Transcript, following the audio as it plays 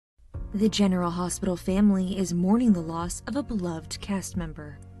The General Hospital family is mourning the loss of a beloved cast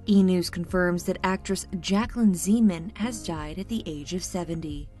member. E! News confirms that actress Jacklyn Zeman has died at the age of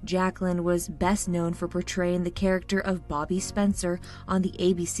 70. Jacklyn was best known for portraying the character of Bobbie Spencer on the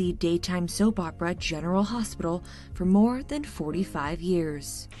ABC daytime soap opera General Hospital for more than 45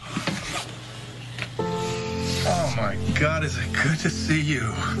 years. Oh my God, is it good to see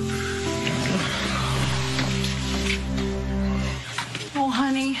you? Oh,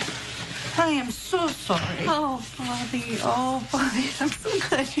 honey, I am so sorry. Oh, Bobbie, I'm so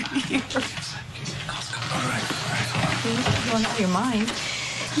glad you're here. All right. You're on your mind.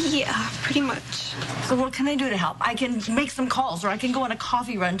 Yeah, pretty much. So what can I do to help? I can make some calls, or I can go on a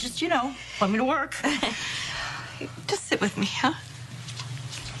coffee run. Just, want me to work. Just sit with me, huh?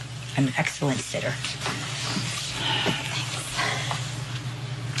 I'm an excellent sitter.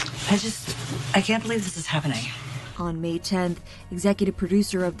 I can't believe this is happening. On May 10th, executive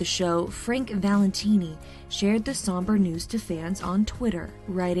producer of the show, Frank Valentini, shared the somber news to fans on Twitter,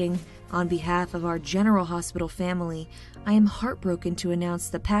 writing, "On behalf of our General Hospital family, I am heartbroken to announce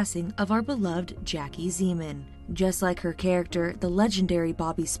the passing of our beloved Jackie Zeman. Just like her character, the legendary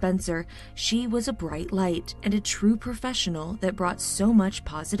Bobbie Spencer, she was a bright light and a true professional that brought so much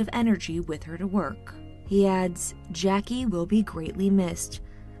positive energy with her to work." He adds, "Jackie will be greatly missed,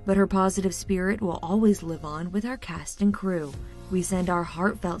 but her positive spirit will always live on with our cast and crew. We send our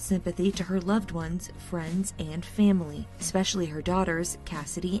heartfelt sympathy to her loved ones, friends, and family, especially her daughters,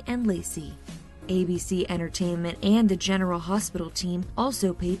 Cassidy and Lacey." ABC Entertainment and the General Hospital team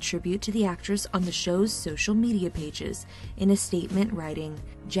also paid tribute to the actress on the show's social media pages, in a statement writing,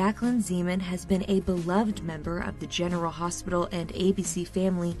 "Jacklyn Zeman has been a beloved member of the General Hospital and ABC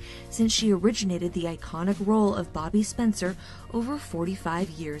family since she originated the iconic role of Bobbie Spencer over 45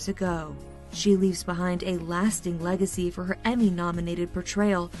 years ago. She leaves behind a lasting legacy for her Emmy-nominated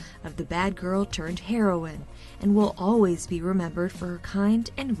portrayal of the bad girl turned heroine, and will always be remembered for her kind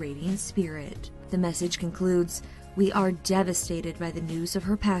and radiant spirit." The message concludes, "We are devastated by the news of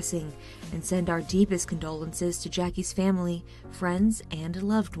her passing and send our deepest condolences to Jackie's family, friends, and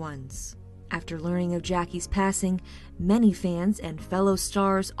loved ones." After learning of Jackie's passing, many fans and fellow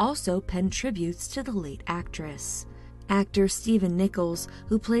stars also penned tributes to the late actress. Actor Stephen Nichols,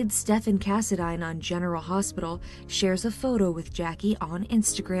 who played Stephen Cassadine on General Hospital, shares a photo with Jackie on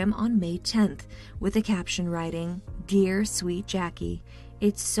Instagram on May 10th, with a caption writing, "Dear sweet Jackie,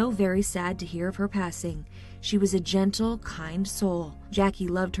 it's so very sad to hear of her passing. She was a gentle, kind soul. Jackie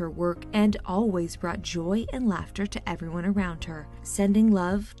loved her work and always brought joy and laughter to everyone around her, sending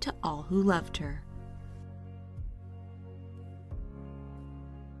love to all who loved her."